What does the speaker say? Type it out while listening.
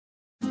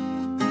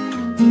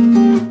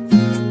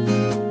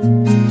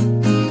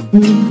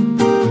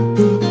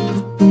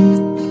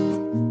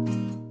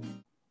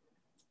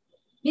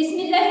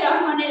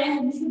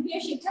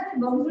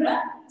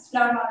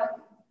আসসালামু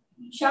আলাইকুম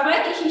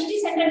সবাইকে সৃষ্টি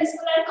সেন্টার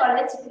স্কুল আর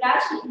কলেজ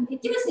রাশি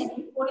দ্বিতীয়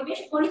শ্রেণীর পরিবেশ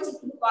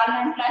পরিচিতি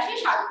অনলাইন ক্লাসে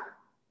স্বাগত।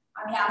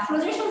 আমি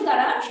আফরোজা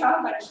সুলতানা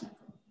সহকারী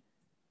শিক্ষক।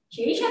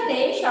 সেই সাথে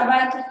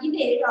সবাইকে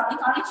ঈদের অনেক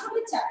অনেক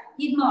শুভেচ্ছা।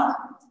 ঈদ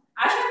মোবারক।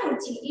 আশা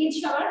করছি ঈদ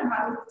সবার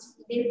ভালো হচ্ছে।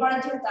 ঈদের পরে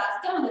যেহেতু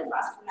আজকে আমাদের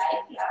ফার্স্ট লাইভ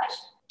ক্লাস,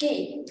 কি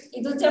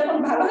ঈদ উদযাপন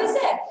ভালো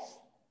হয়েছে?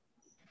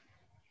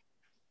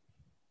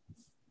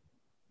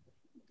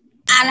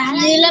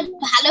 আলহামদুলিল্লাহ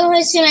ভালো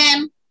হয়েছে ম্যাম।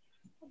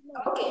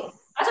 ওকে,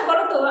 আচ্ছা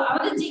বলো তো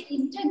আমাদের যে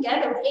ঈদটা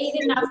গেল এই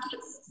ঈদের নাম কি?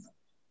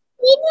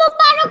 ঈদ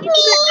মোবারক।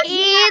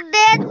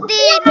 ঈদের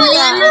দিন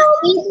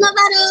ঈদ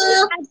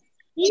মোবারক।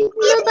 ঈদ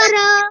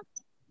মোবারক।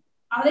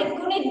 আমাদের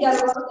কোন ঈদ গেল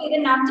বলো তো,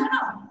 ঈদের নাম জানো?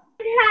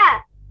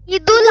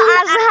 ঈদুল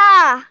আজহা।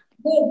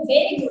 Good,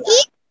 very good.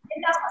 এর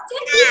নাম হচ্ছে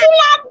ঈদুল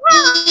আজহা।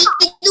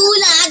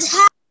 ঈদুল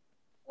আজহা।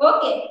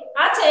 ওকে,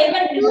 আচ্ছা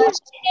এবার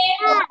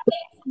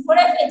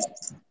ঘুরে ফেলি।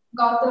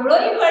 গত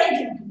রবিবারে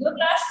যে ভিডিও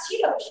ক্লাস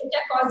ছিল সেটা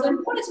কয়জন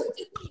পড়েছো?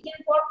 ঈদের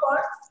পর পর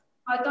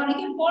হয়তো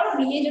অনেকে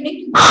পড়নি, এই জন্য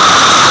একটু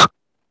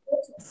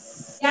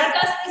যার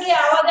কাছ থেকে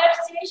আওয়াজ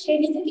আসছে সে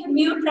নিজেকে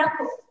মিউট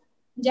রাখো।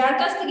 যার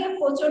কাছ থেকে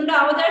প্রচন্ড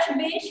আওয়াজ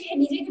আসবে সে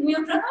নিজেকে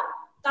মিউট রাখো,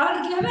 তাহলে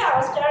কি হবে,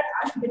 আওয়াজটা আর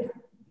আসবে না।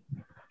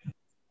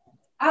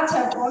 আচ্ছা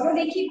বলো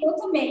দেখি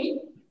প্রথমেই,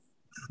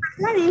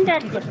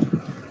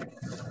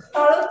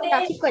 শরতে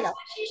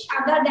আকাশে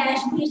সাদা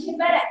ড্যাশ ভেসে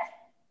বেড়ায়,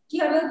 কি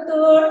হবে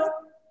উত্তর?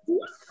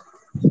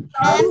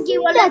 কি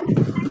বলে?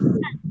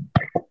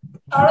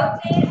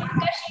 শরতে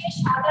আকাশে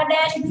সাদা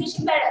ড্যাশ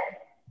ভেসে বেড়ায়।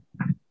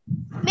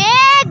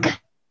 মেঘ।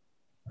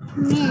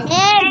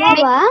 মেঘ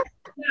বাবা।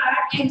 আর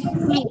একজন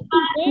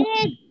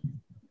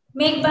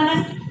মেঘ বানান।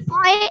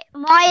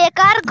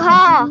 ময়কার ঘ।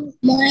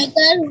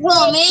 ময়কার ঘ।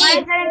 মেঘ।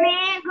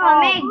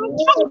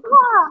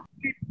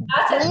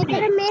 আচ্ছা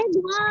মেঘ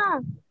ঘ।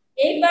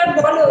 এইবার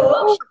বলো,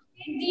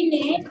 শীতের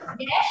দিনে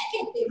ড্যাশ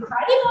খেতে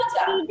ভারী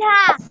মজা।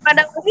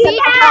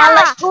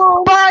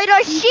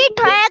 বৈরশী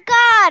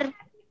ঠয়াকার।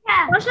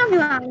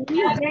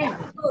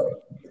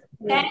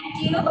 Thank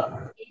you.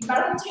 এবার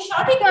হচ্ছে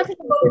সঠিক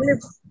উত্তর।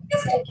 ঠিক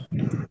আছে,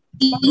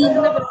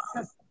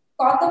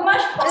 কত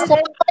মাস পরে?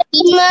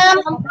 দুই মাস।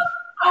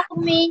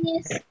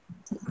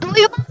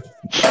 2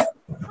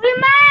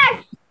 মাস।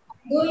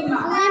 দুই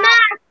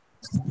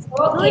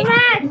ওকে,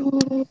 মাস।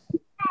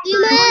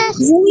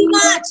 দুই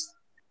মাস।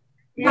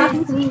 এই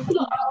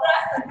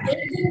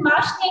 2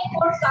 মাস নিয়ে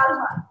কোন কাল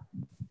হয়?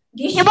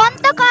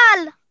 হেমন্তকাল।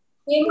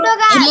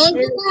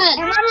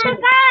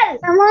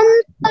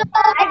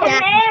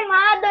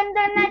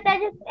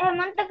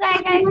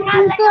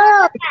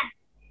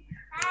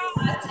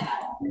 আচ্ছা,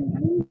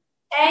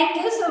 থ্যাংক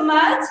ইউ সো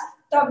মাচ।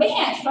 তবে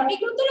হ্যাঁ, সঠিক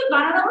উত্তরে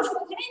বানান অবশ্য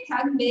ওখানেই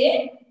থাকবে।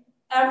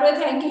 তারপরে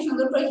থ্যাংক ইউ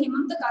সুন্দর করে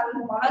হেমন্তকাল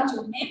বলার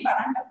জন্য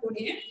বানানটা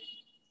করে।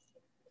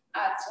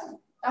 আচ্ছা,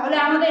 তাহলে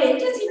আমাদের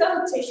এটা ছিল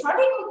হচ্ছে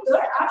সঠিক উত্তর।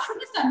 আর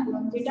শূন্যস্থান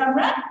পূরণ, যেটা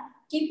আমরা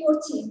কি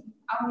পড়ছি,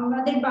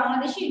 আমাদের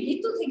বাংলাদেশের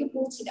ঋতু থেকে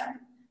পড়ছিলাম।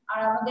 আর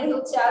আমাদের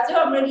হচ্ছে আজও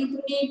আমরা ঋতু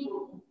নিয়েই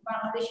পড়বো,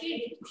 বাংলাদেশের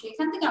ঋতু।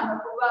 সেখান থেকে আমরা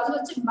পড়বো আজ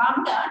হচ্ছে বাম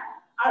ডান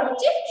আর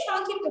হচ্ছে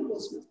সংক্ষিপ্ত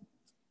প্রশ্ন।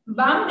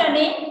 বাম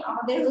ডানে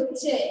আমাদের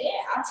হচ্ছে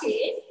আছে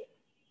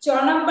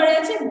 4 নম্বরে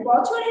আছে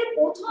বছরের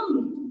প্রথম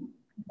ঋতু।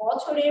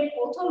 বছরের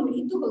প্রথম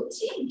ঋতু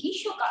হচ্ছে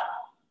গ্রীষ্মকাল।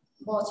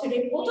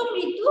 বছরের প্রথম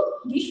ঋতু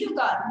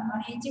গ্রীষ্মকাল,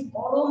 মানে এই যে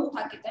গরম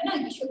থাকে তাই না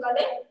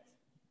গ্রীষ্মকালে,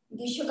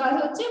 গ্রীষ্মকাল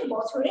হচ্ছে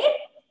বছরের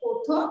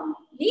প্রথম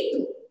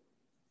ঋতু।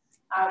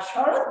 আর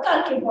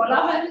শরৎকালকে বলা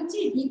হয় হচ্ছে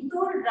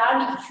ঋতুর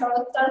রানী।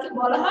 শরৎকালকে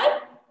বলা হয়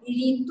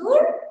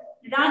ঋতুর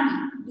রানী।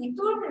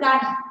 ঋতুর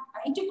রানী।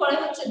 আর একটু পরে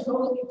হচ্ছে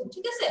ধ্রুবকেতু।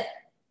 ঠিক আছে,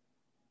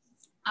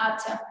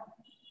 আচ্ছা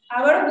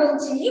আবার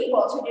বলছি,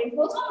 বছরের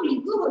প্রথম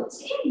ঋতু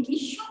হচ্ছে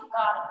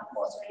গ্রীষ্মকাল।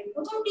 বছরের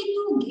প্রথম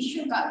ঋতু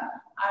গ্রীষ্মকাল।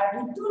 আর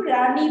ঋতুর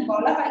রানী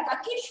বলা হয়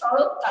কাকে?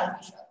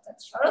 শরৎকালকে। অর্থাৎ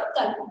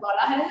শরৎকালকে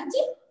বলা হয় হচ্ছে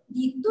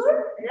ঋতুর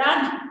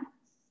রানী।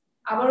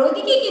 আবার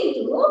ওইদিকে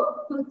কিন্তু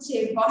হচ্ছে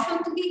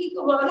বসন্তকে কি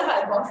বলা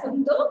হয়?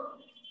 বসন্ত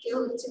কে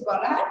হচ্ছে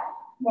বলা হয়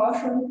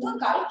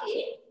বসন্তকালকে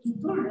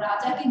ঋতুর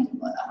রাজা কিন্তু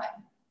বলা হয়।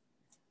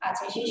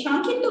 আচ্ছা, সেই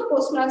সংক্ষিপ্ত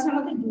প্রশ্ন আছে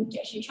আমাদের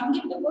দুইটা। সেই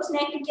সংক্ষিপ্ত প্রশ্ন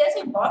একটা কি আছে,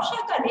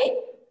 বর্ষাকালে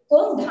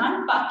কোন ধান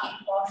পাকে?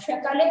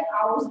 বর্ষাকালে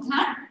আউশ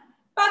ধান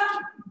পাকে।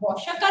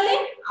 বর্ষাকালে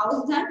আউশ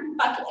ধান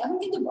পাকে। এখন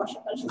কিন্তু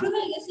বর্ষাকাল শুরু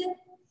হয়ে গেছে।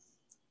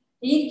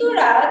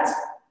 ঋতুরাজ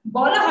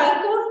বলা হয়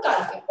কোন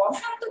কালকে?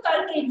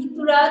 বসন্তকালকে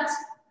ঋতুরাজ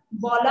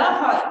বলা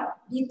হয়।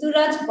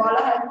 ঋতুরাজ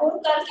বলা হয় কোন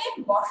কালকে?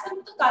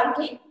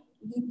 বসন্তকালকে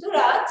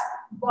ঋতুরাজ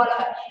বলা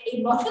হয়। এই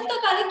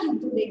বসন্তকালে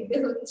কিন্তু দেখবে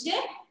হচ্ছে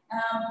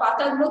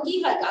পাতাগুলো কি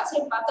হয়,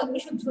 গাছের পাতাগুলো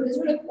সব ঝরে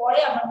ঝরে পড়ে,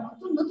 আবার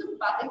নতুন নতুন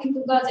পাতা কিন্তু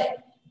গজায়।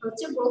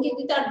 হচ্ছে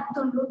প্রকৃতি তার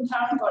নতুন রূপ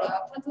ধারণ করে।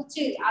 অর্থাৎ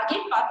হচ্ছে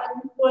আগের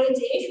পাতাগুলো পড়ে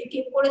যেয়ে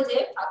শুকিয়ে পড়ে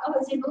যেয়ে পাতা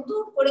হচ্ছে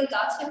নতুন করে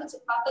গাছে হচ্ছে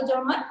পাতা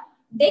জন্মায়।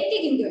 দেখতে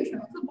কিন্তু ওই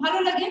সময় খুব ভালো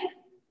লাগে।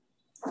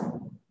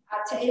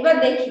 আচ্ছা এবার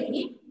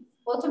দেখি,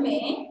 প্রথমে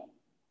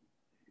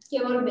কে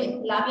বলবে?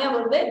 লামিয়া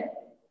বলবে।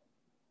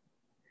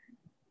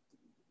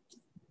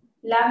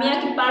 লামিয়া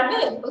কি পারবে?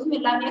 প্রথমে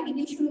লামিয়া কি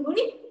দিয়ে শুরু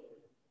করি?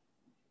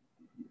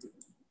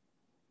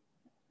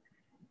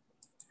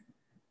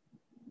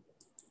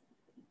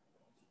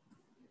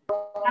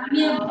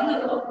 লামিয়া বলো।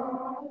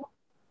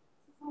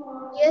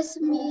 Yes,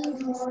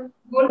 miss.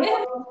 বলবে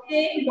হচ্ছে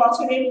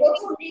বছরের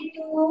প্রথম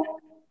ঋতু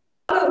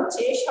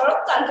হচ্ছে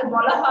শরৎকালকে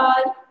বলা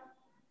হয়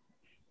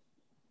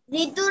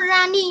ঋতুর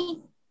রানী।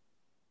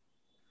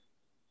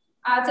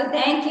 আচ্ছা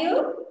থ্যাংক ইউ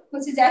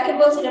হচ্ছে যাকে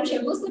বলছিলাম সে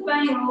বুঝতে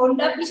পারেনি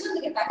ওটা পিছন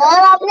দিকে তাকাও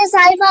ম্যাম আপনি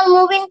সাইফ আল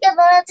মুবিনকে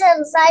ধরেছেন,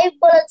 সাইফ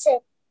বলেছে।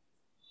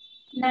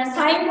 না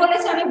সাইম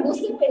বলেছে আমি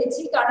বুঝতে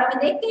পেরেছি কারণ আমি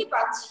দেখতেই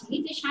পাচ্ছি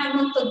যে সাইম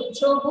উত্তর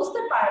দিচ্ছে ও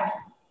বুঝতে পারেনি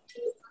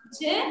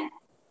হচ্ছে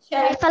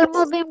সাইফাল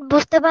মুবিন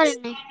বুঝতে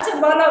পারেনি। আচ্ছা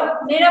বলো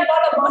মেয়েরা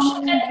বলো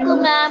বর্ষাকালে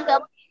ম্যাম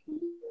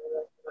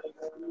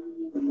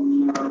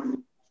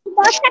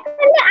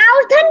বর্ষাকালে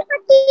আউশ ধান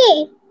পাকি।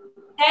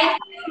 থ্যাংক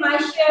ইউ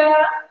মাইশা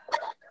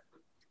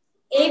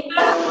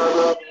এইবার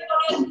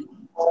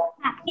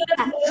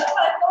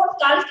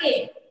কালকে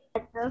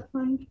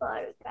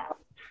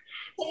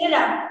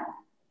ছেলেরা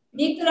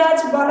ঋতুরাজ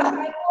বলা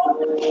হয় কোন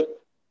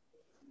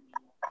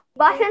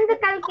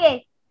বসন্তকালকে।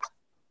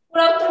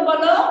 পুরো উত্তর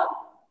বলো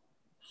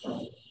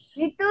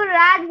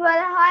ঋতুরাজ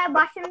বলা হয়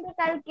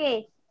বসন্তকালকে।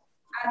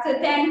 আচ্ছা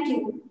থ্যাংক ইউ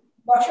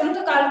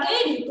বসন্তকালকে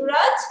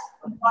ঋতুরাজ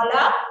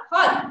বলা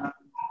হয়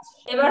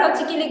এবার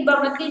হচ্ছে কি লিখবো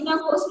আমরা 3 নং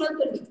প্রশ্ন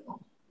উত্তর লিখবো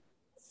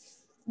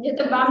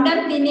যেহেতু বাম ডান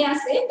 3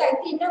 আছে তাই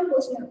 3 নং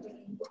প্রশ্ন উত্তর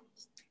লিখবো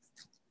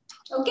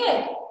ওকে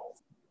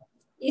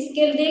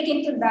স্কেল দিয়ে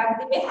কিন্তু দাগ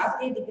দিবে হাত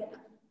দিয়ে দিবে না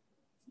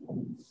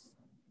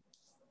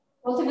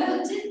প্রথমে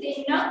হচ্ছে 3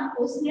 নং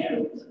প্রশ্নের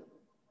উত্তর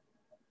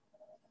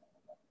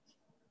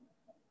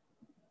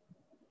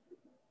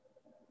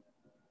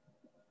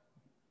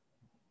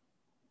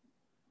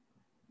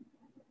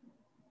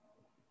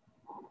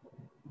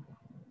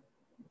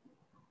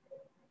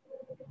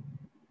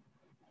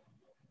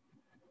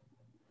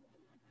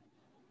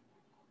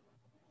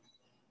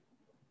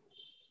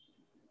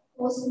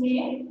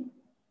প্রশ্নের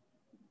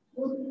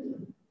উত্তর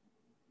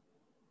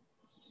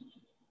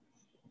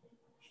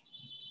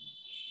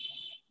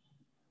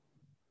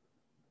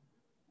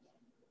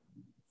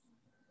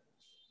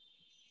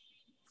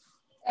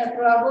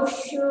তারপর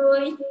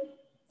অবশ্যই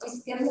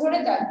স্কেল ধরে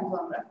দাগ দিব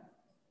আমরা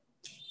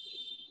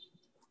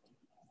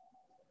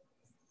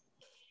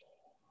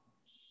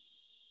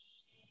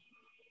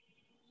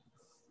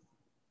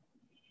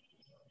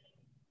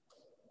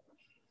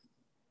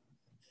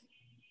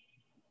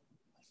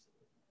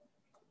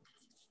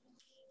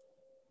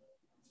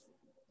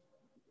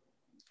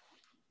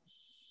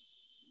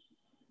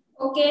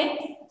ওকে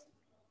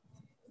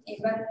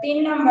এবার 3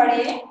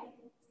 নম্বরে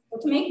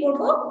প্রথমে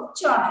করব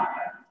চ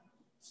নাম্বার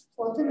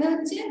প্রথমে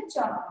হচ্ছে চ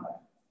নাম্বার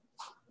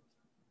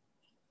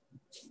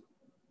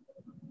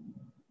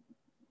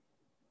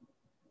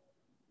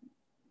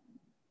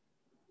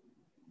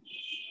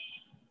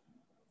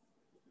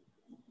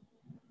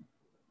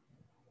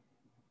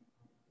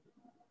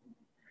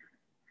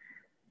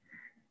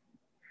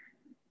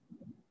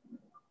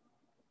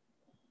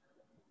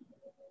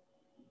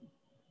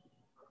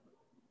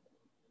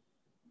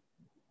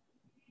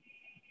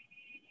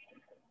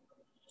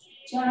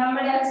ছ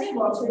নম্বরে আছে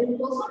বছরের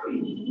প্রথম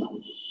ঋতু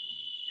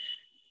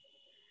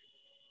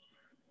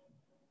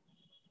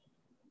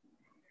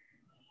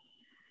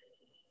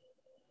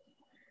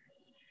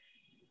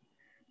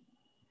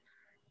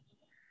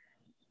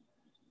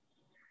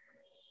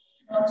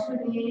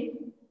বছরের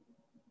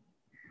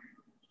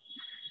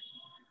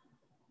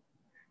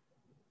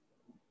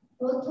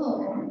প্রথম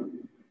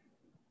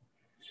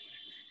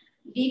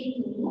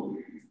ঋতু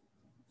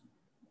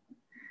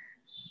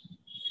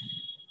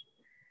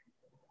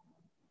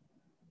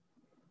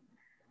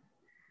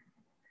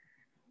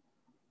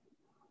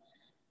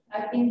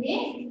আর তিনটে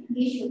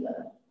গ্রীষ্মকাল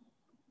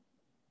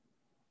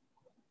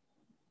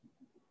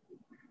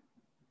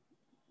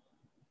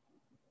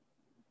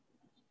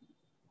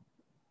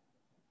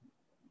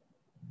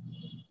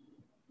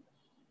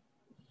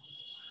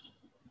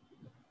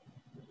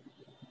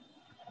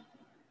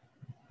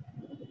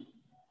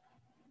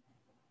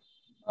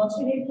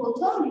বছরের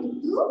প্রথম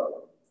ঋতু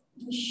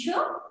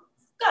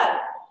গ্রীষ্মকাল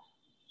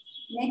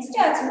নেক্সট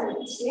আছে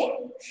হচ্ছে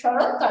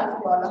শরৎকালকে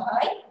বলা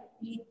হয়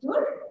ঋতুর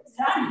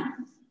রানী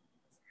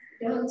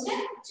এটা হচ্ছে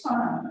 6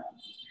 নম্বর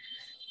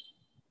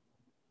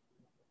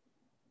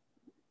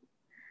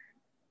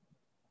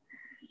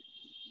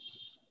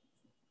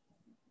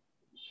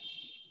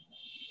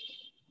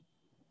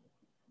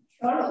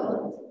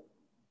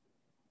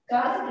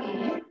শরৎকালকে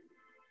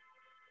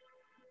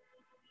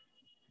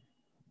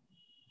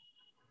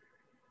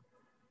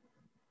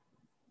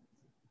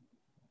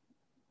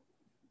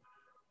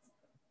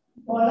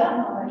বলা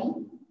হয়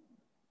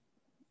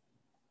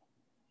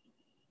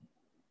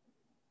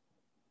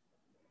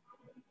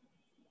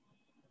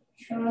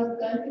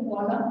শরৎকালকে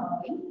বলা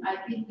হয়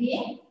আইপি দিয়ে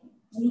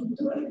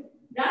ঋতুর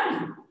রানী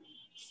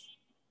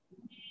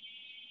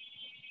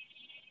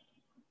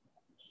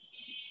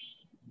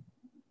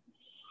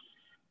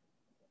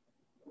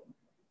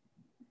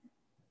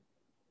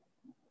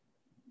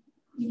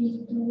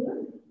ঋতুর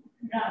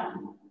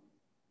রানী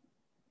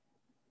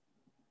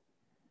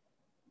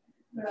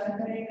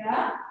রয়েরা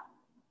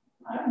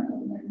আর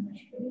রানী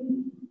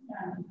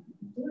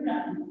ঋতুর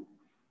রানী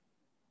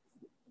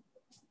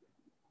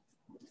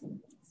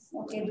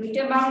ওকে,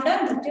 দুইটা বাউন্ডার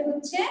দুটো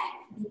হচ্ছে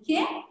লিখে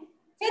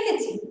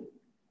ফেলেছি।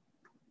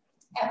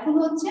 এখন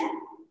হচ্ছে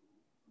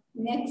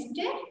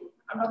নেক্সটে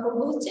আমরা করব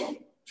হচ্ছে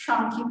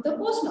সংক্ষিপ্ত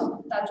প্রশ্ন।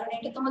 তার জন্য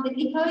এটা তোমাদের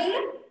লেখা হয়ে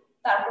গেল,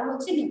 তারপর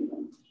হচ্ছে লিখব।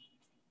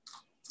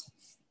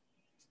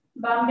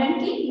 বাউন্ডার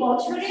কি?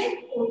 বছরের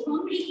প্রথম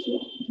ঋতু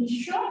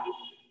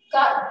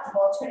গ্রীষ্মকাল।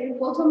 বছরের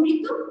প্রথম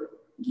ঋতু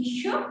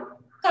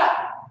গ্রীষ্মকাল।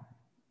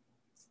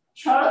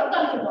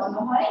 শরৎকালকে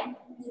বলা হয়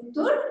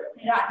ঋতুর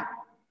রানী।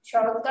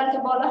 শরৎকালকে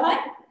বলা হয়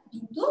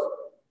ঋতুর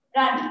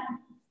রানী।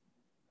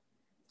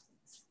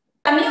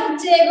 আমি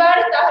হচ্ছে এবার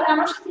তাহলে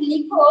আমার সাথে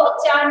লিখো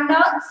 4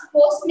 নং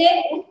প্রশ্নের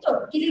উত্তর।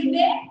 কি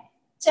লিখবে?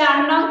 4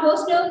 নং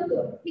প্রশ্নের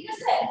উত্তর, ঠিক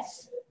আছে?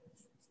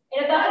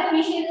 এটা তাহলে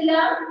মিশিয়ে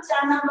দিলাম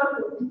 4 নাম্বার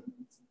করব।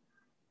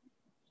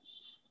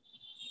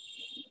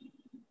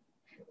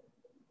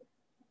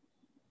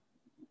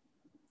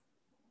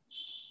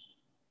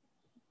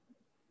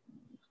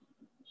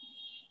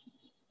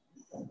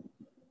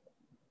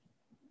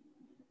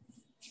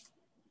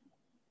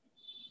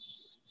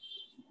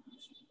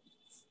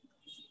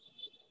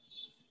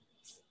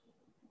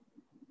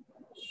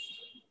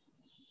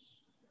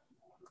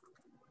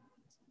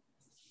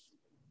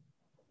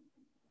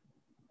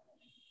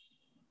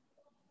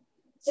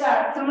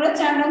 তোমরা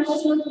 4 নং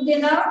প্রশ্ন উত্তর দিয়ে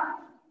দাও।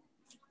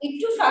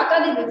 একটু ফাঁকা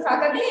দিবে,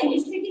 ফাঁকা দিয়ে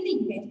নিচ থেকে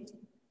লিখবে।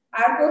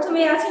 আর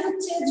প্রথমে আছে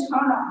হচ্ছে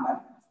 6 নাম্বার,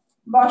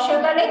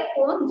 বর্ষাকালে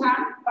কোন ধান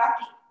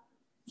পাকে?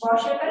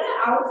 বর্ষাকালে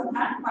আউশ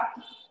ধান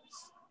পাকে।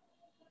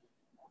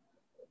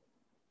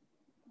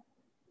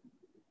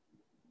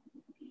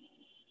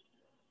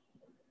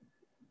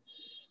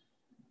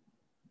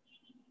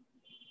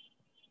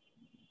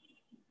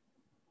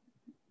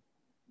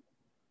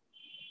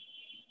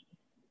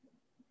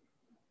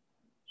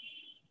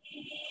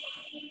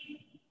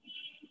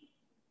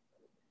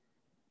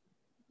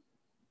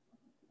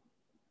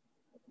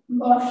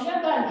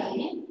 বর্ষাকালে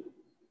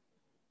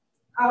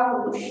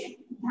আউশ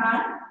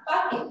ধান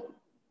পাকে।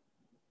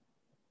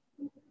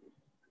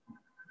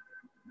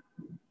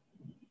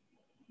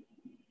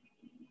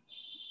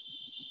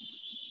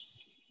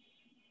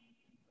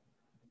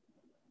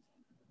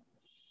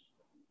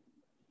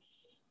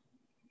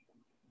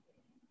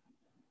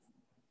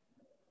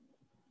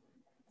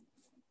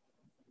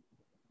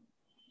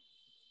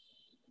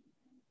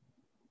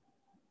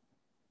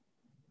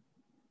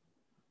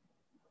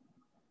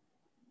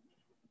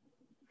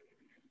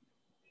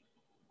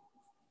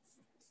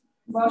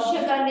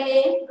 বর্ষাকালে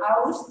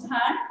আউশ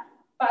ধান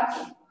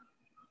পাকে।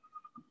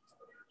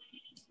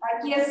 আর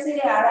কি আছে?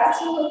 আর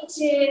আছে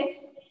হচ্ছে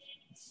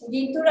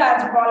ঋতুরাজ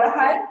বলা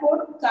হয় কোন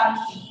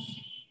কালকে?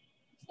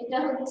 এটা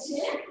হচ্ছে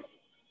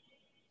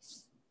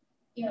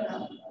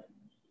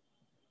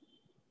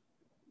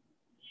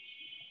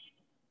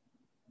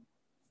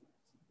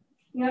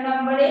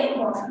নম্বরে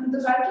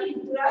বসন্তকালকে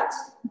ঋতুরাজ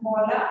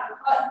বলা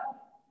হয়।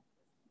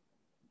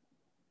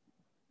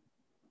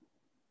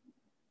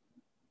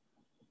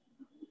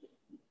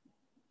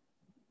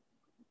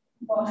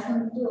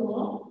 বসন্ত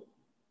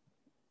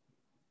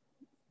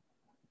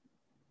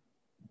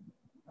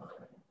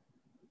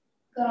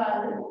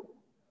কাল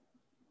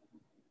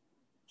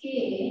কে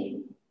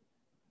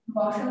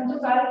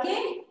বসন্তকালকে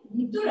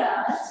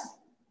ঋতুরাজ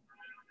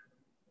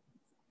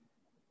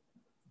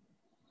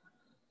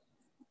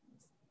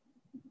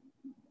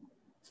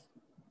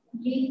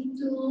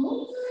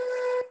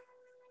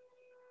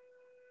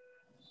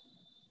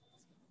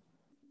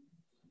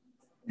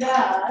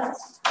ঋতুরাজ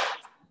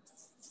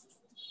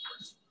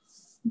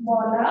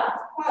বলা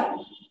হয়।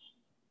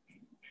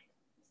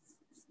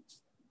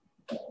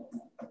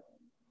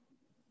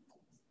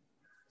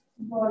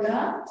 বলা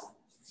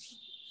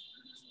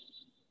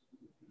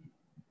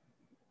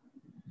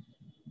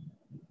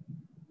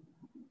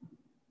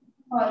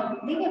হয়,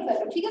 লিখে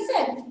ফেলো, ঠিক আছে?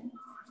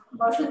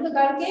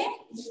 বসন্তকালকে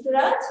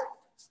ঋতুরাজ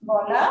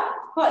বলা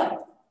হয়।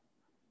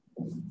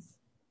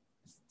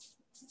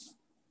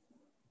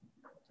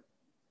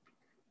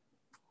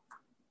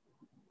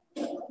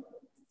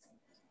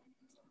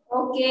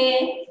 ওকে,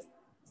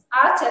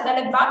 আচ্ছা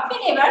তাহলে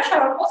বাপ্পিন এবার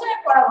সর্বপ্রথমে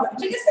পড়াবো,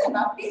 ঠিক আছে?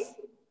 বাপ্পিন,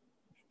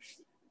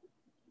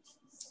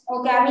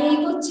 ওকে আমি এই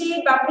করছি,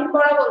 বাপ্পিন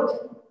পড়া বলবে।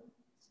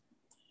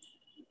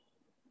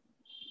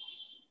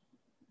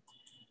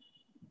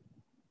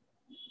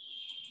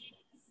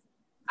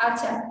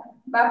 আচ্ছা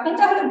বাপ্পিন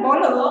তাহলে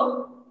বলো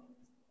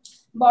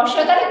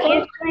বর্ষাকালে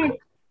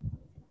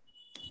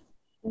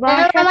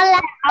বর্ষাকালে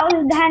আউশ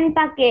ধান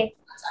পাকে।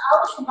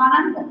 আউশ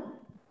বানান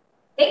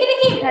দেখে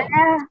দেখি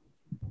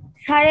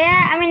সরেয়া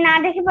আমি না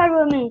দেখে পারবো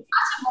আমি।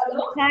 আচ্ছা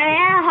বলো।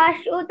 সরেয়া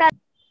হাসু তাল,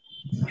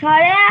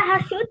 সরেয়া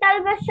হাসু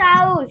তালবা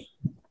সাউস।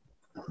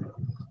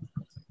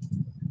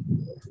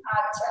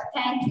 আচ্ছা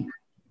থ্যাংক ইউ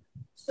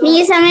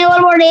মিস। আমি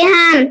বলবো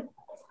রেহান।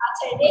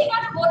 আচ্ছা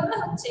রেহান বলবে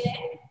হচ্ছে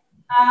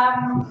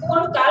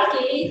কোন কালকে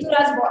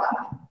ঋতুরাজ বলা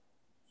হয়?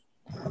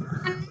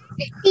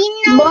 3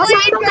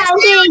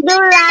 বসন্তকালকে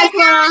ঋতুরাজ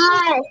বলা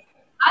হয়।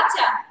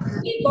 আচ্ছা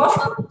তুমি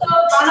বসন্ত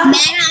বানান।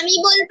 ম্যাম আমি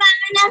বলবো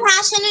আমিনা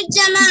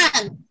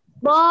হাসানুজ্জামান।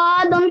 ব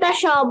দন্ত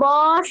স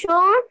বস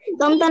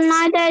দন্ত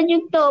নয়টায়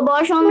যুক্ত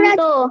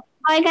বসন্ত।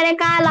 কয়কারে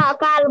কাল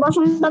কাল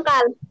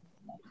বসন্তকাল।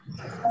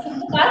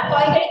 বসন্তকাল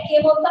কয়কারে কে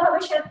বলতে হবে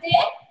সাথে,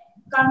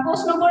 কারণ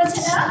প্রশ্ন করেছে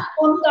না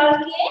কোন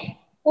কালকে,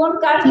 কোন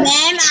কালকে।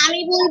 ম্যাম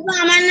আমি বলবো,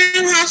 আমার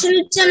নাম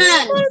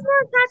হাসনুজ্জামান। বলবো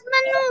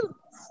সাতমানু।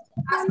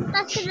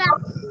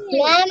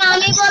 ম্যাম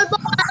আমি বলবো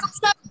মারুফ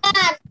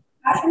সরকার।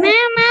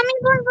 ম্যাম আমি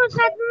বলবো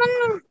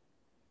সাতমানু।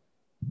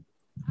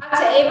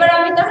 আচ্ছা এবার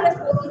আমি তাহলে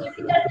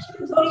প্রতিযোগিতার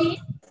হিসেবে ধরি,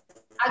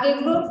 আগে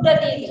গ্রুপটা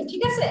দিয়ে দিই,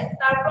 ঠিক আছে,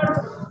 তারপর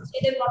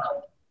ছেলে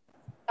বানাবো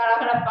কারা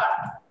কারা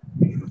পারবে।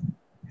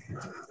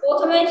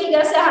 প্রথমে ঠিক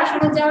আছে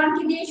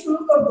হাসানুজ্জামানকে দিয়ে শুরু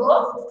করব,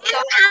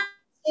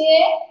 তারপরে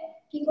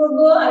কি করব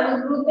আমি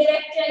গ্রুপের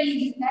একটা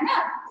দিই, তাই না?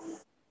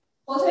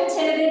 প্রথমে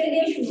ছেলেদেরকে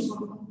দিয়ে শুরু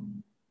করব,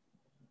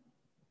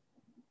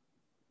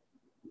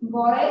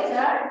 বয়েজ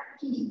আর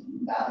কি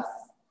গার্লস।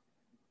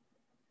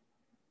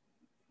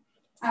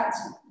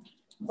 আচ্ছা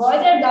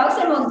বয়েজ আর গার্লস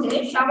এর মধ্যে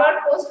সবার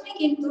প্রথমে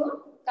কিন্তু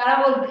কারা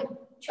বলবে,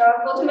 সবার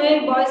প্রথমে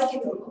বয়েজ কে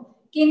বলবো,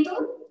 কিন্তু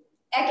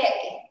একে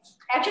একে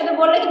একসাথে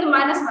বললে কিন্তু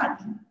মাইনাস মার্ক।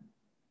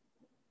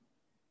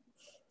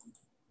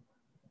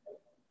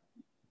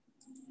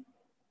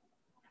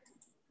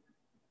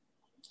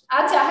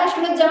 আচ্ছা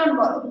হাসানুজ্জামান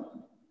বলো।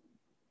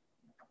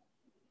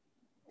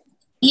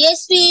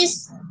 Yes please.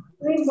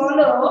 তুমি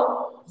বলো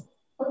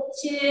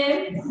হচ্ছে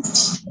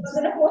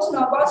তোমাদের প্রশ্ন,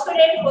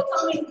 বছরের প্রথম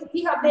ঋতু কি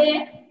হবে?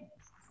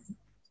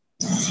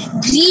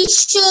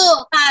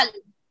 গ্রীষ্মকাল।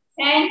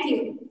 Thank you.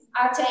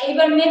 আচ্ছা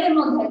এবার মেয়েদের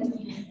মধ্যে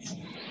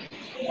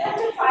এটা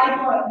হচ্ছে 5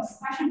 পয়েন্টস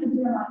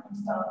হাসানুজ্জামান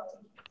দাও।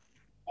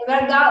 এবার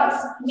গার্লস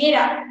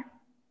মেয়েরা,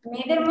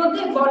 মেয়েদের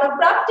মধ্যে বলো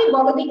প্রাপ্তি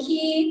বলো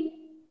দেখি,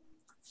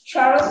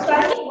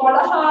 শরৎকালকে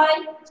বলা হয়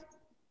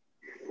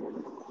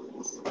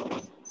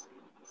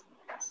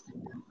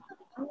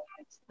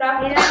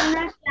এরা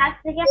আমরা ক্লাস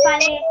থেকে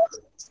পারে।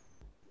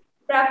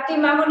 প্রাপ্তি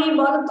মামনি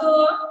বলো তো।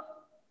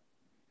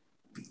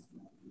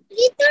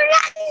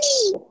 ঋতুরানী।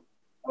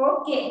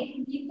 ওকে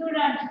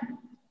ঋতুরানী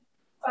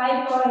 5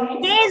 পয়েন্টস।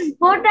 প্লিজ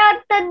গোটা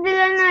উত্তর দিল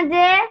না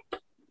যে।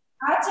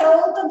 আচ্ছা ও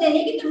তো দেনি,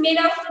 কিন্তু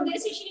মেয়েরা উত্তর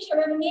দিয়েছে সেই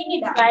হিসাবে আমি নিয়ে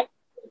নিলাম।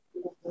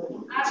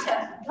 আচ্ছা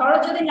ধরো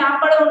যদি না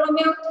পারে অন্য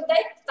মেয়ে উত্তর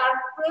দেয়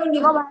তারপরেও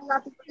নিব।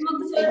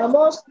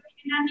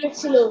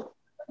 ছিল।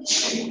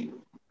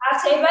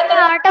 আচ্ছা এবার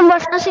একটা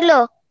প্রশ্ন ছিল।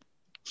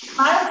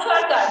 মারুফ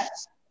সরকার,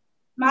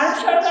 মারুফ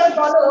সরকার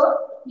বলো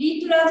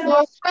ঋতুরাজ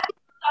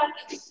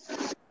কালকে।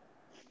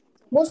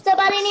 বুঝতে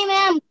পারিনি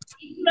ম্যাম।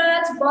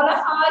 ঋতুরাজ বলা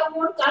হয়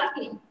কোন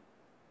কালকে?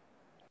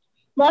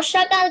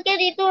 বর্ষাকালকে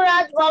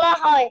ঋতুরাজ বলা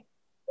হয়।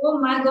 ও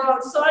মাই গড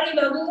সরি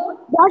বাবু।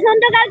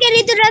 বসন্তকালকে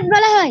ঋতুরাজ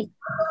বলা হয়।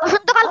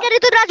 বসন্তকালকে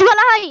ঋতুরাজ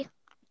বলা হয়।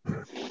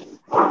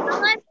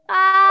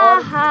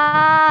 আহা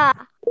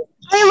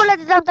আমি বলে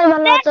দিতাম তাই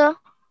ভালো হতো।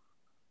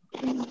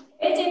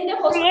 এই চিন্তা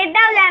প্রশ্ন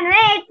এটাও জানলে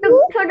একটু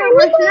ছোট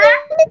প্রশ্ন।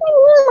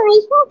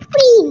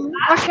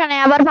 সমস্যা নেই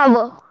আবার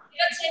পাবো।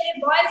 এটা ছেলে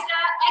বয়েজরা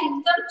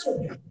একদম ছোট,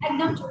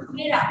 একদম ছোট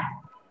মেয়েরা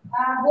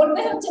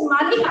বলবে হচ্ছে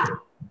মালিহা।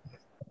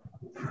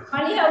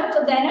 মালিহা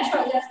উত্তর দেয় না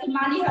সবাই, আজকে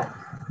মালিহা।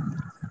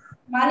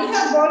 মালিহা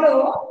বলো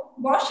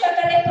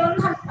বর্ষাকালে কোন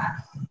ধান পায়?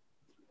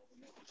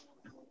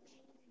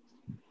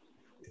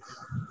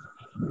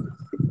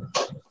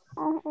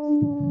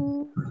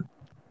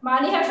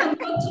 মালিহা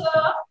শুনতে পাচ্ছ?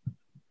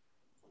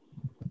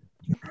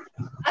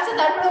 আচ্ছা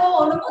তারপরে ও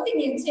অনুমতি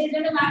নিয়েছে এই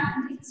জন্য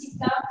আমি দিচ্ছি,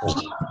 তা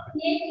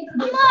নিয়ে কিন্তু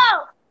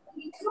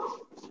কিছু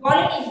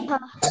বলেনি,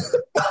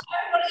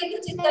 বলে কিন্তু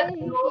চিন্তা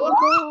করো।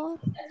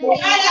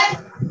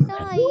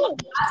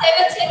 আচ্ছা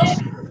এবার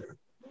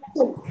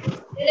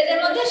ছেলেদের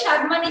মধ্যে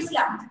সাদমান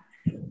ইসলাম,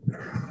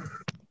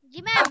 জি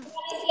ম্যাম।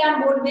 সাদমান ইসলাম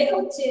বলবে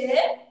হচ্ছে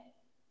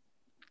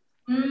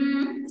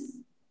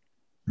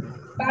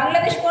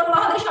বাংলাদেশ কোন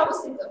মহাদেশে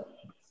অবস্থিত?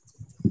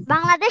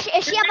 বাংলাদেশ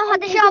এশিয়া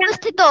মহাদেশে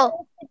অবস্থিত।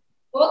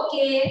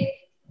 ওকে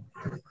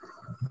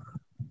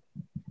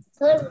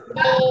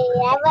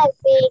আবার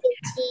পেয়ে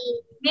গেছি।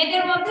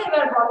 মেয়েদের মধ্যে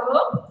এবার বলো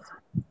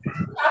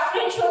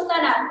সাফরিন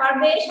সুলতানা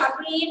পারবে,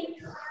 সাফরিন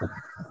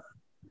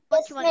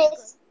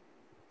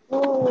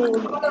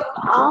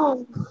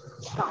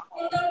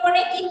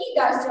সুন্দরবনে কি কি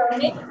গাছ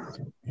জন্মে?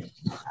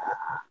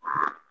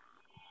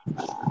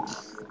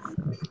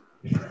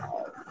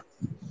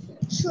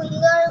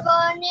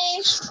 সুন্দরবনে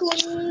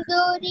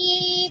সুন্দরী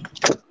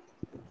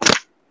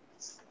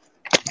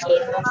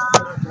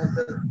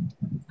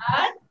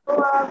আর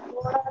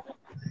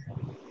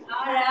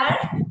আর আর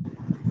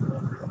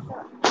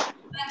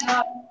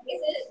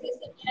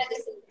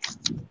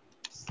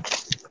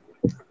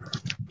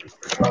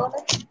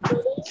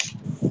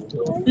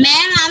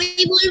ম্যাম আমি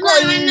বলবো,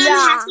 আমার নাম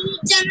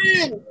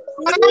হাসিনুজ্জামান।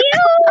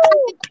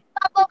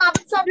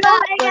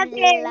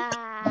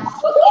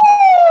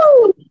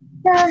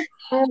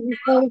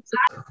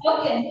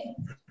 ওকে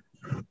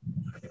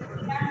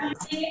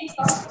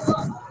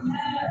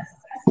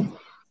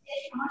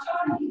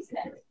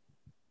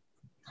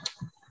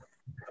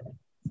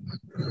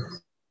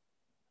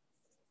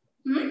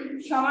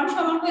সমান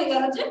সমান হয়ে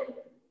গেল যে,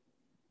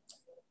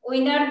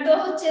 উইনার তো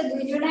হচ্ছে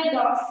দুইজনাই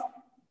 10,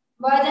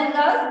 বয়েজ এন্ড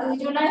গার্লস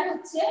দুইজনাই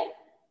হচ্ছে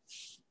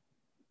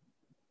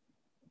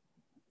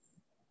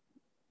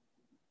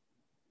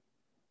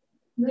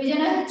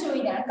দুইজনে হচ্ছে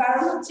উইনার,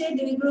 কারণ হচ্ছে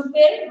দুই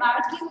গ্রুপের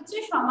মার্ক কি হচ্ছে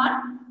সমান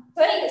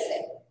হয়ে গেছে।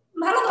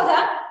 ভালো কথা,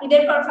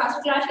 ঈদের পর ফার্স্ট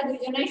ক্লাসে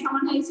দুইজনেই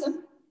সমান হয়েছে,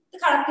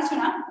 খারাপ কিছু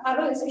না, ভালো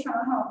হয়েছে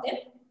সমান হওয়াতে।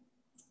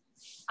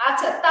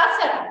 আচ্ছা,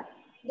 তাছাড়া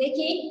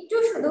দেখি একটু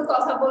শুধু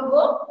কথা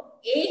বলবো,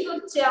 এই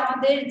হচ্ছে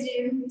আমাদের যে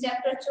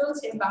চ্যাপ্টার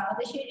চলছে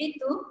বাংলাদেশের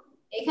ঋতু,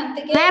 এখান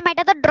থেকে ম্যাম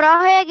এটা তো ড্র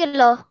হয়ে গেল।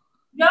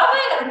 ড্র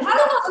হয়ে গেল,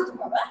 ভালো কথা তো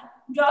বাবা,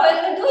 ড্র হয়ে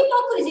গেলে দুই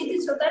পক্ষই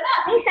জিতেছো তাই না?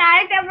 এই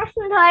স্যারটা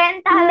প্রশ্ন ধরেন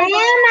তাহলে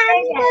ম্যাম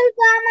আমি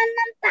বলবো আমার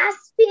নাম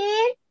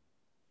তাসফিন।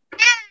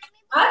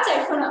 আচ্ছা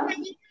শোনো,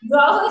 ড্র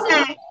হয়েছে,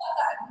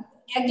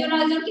 একজন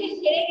আরেকজনকে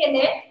হেরে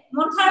গেলে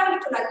মন খারাপ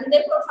একটু লাগে,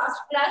 ঈদের পর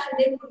ফার্স্ট ক্লাস,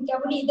 ঈদের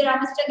কেবল ঈদের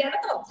আমেজটা গেল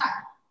তো থাক,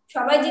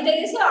 সবাই জিতে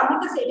গেছে, আমার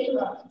কাছে এটাই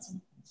ভালো লাগছে।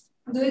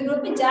 দুই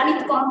গ্রুপে জানি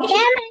তো কম বেশি।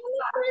 ম্যাম আমি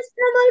প্রশ্ন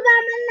বলবো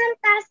আমার নাম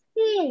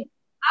তাসফিন।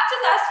 আচ্ছা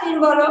তাসফিন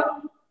বলো,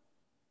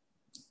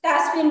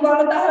 তাসফিন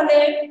বলো তাহলে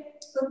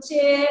হচ্ছে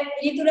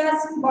ঋতুরাজ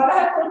বলা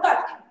হয় কোন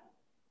কালকে?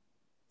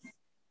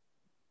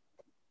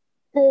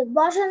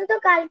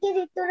 বসন্তকালকে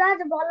ঋতুরাজ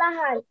বলা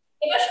হয়।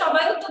 এবার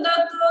সবাই উত্তর দাও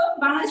তো,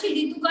 বাংলাদেশের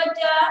ঋতু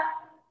কয়টা?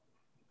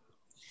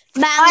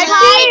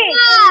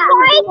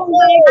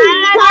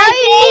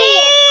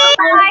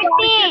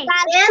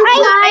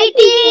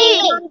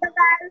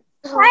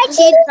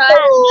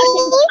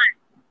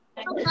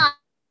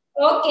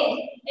 ওকে,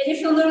 এই যে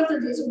সুন্দর উত্তর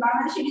দিয়েছো,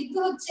 বাংলাদেশের ঋতু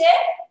হচ্ছে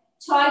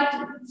 6টি।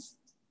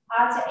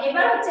 আচ্ছা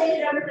এবার হচ্ছে এই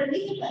যে আমরা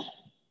লিখে ফেলি,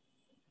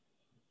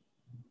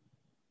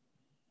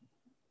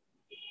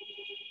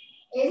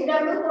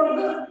 এইচডব্লিউ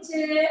করবে হচ্ছে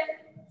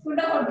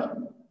ফুলটা করবে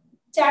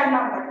 4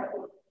 নাম্বারটা,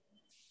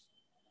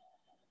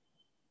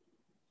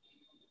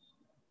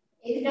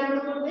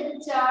 এইচডব্লিউ করবে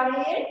 4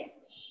 এর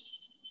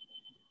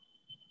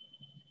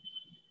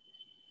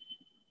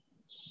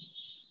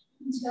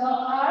ঝ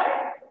আর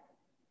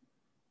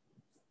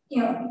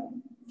ইয়,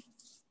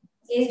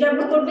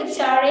 এইচডব্লিউ করবে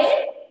 4 এর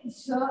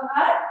ঝ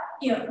আর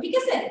ইয়, ঠিক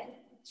আছে?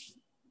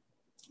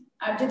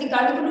 আর যদি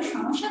কারো কোনো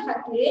সমস্যা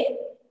থাকে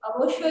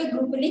অবশ্যই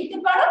গ্রুপে লিখতে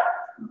পারো,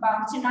 বা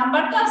হচ্ছে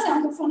নাম্বারটা আছে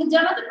আমাকে ফোনে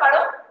জানাতে পারো,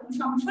 কোনো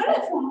সমস্যা হলে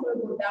ফোন করে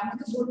বলবে,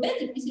 আমাকে বলবে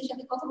যে মিসের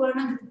সাথে কথা বলে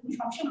না যদি কোনো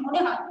সমস্যা মনে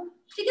হয়,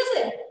 ঠিক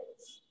আছে?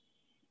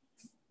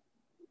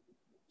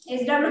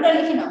 এসডব্লিউটা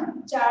লিখে নাও,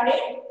 4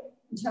 এর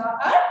ঝ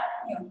আর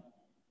ইয়।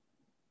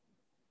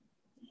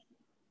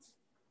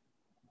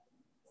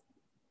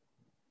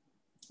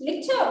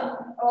 লিখছো?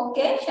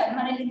 ওকে,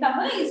 মানে লেখা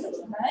হয়ে গেছে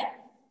হ্যাঁ।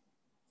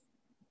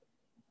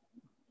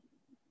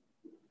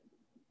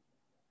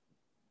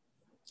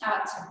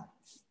 আচ্ছা,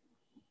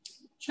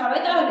 সবাই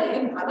তাহলে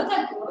ভালো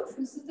থাকো,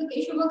 সুস্থ থাকো,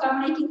 এই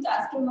শুভকামনায় কিন্তু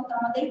আজকের মতো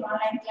আমাদের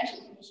অনলাইন ক্লাস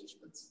এখানে শেষ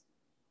করছি।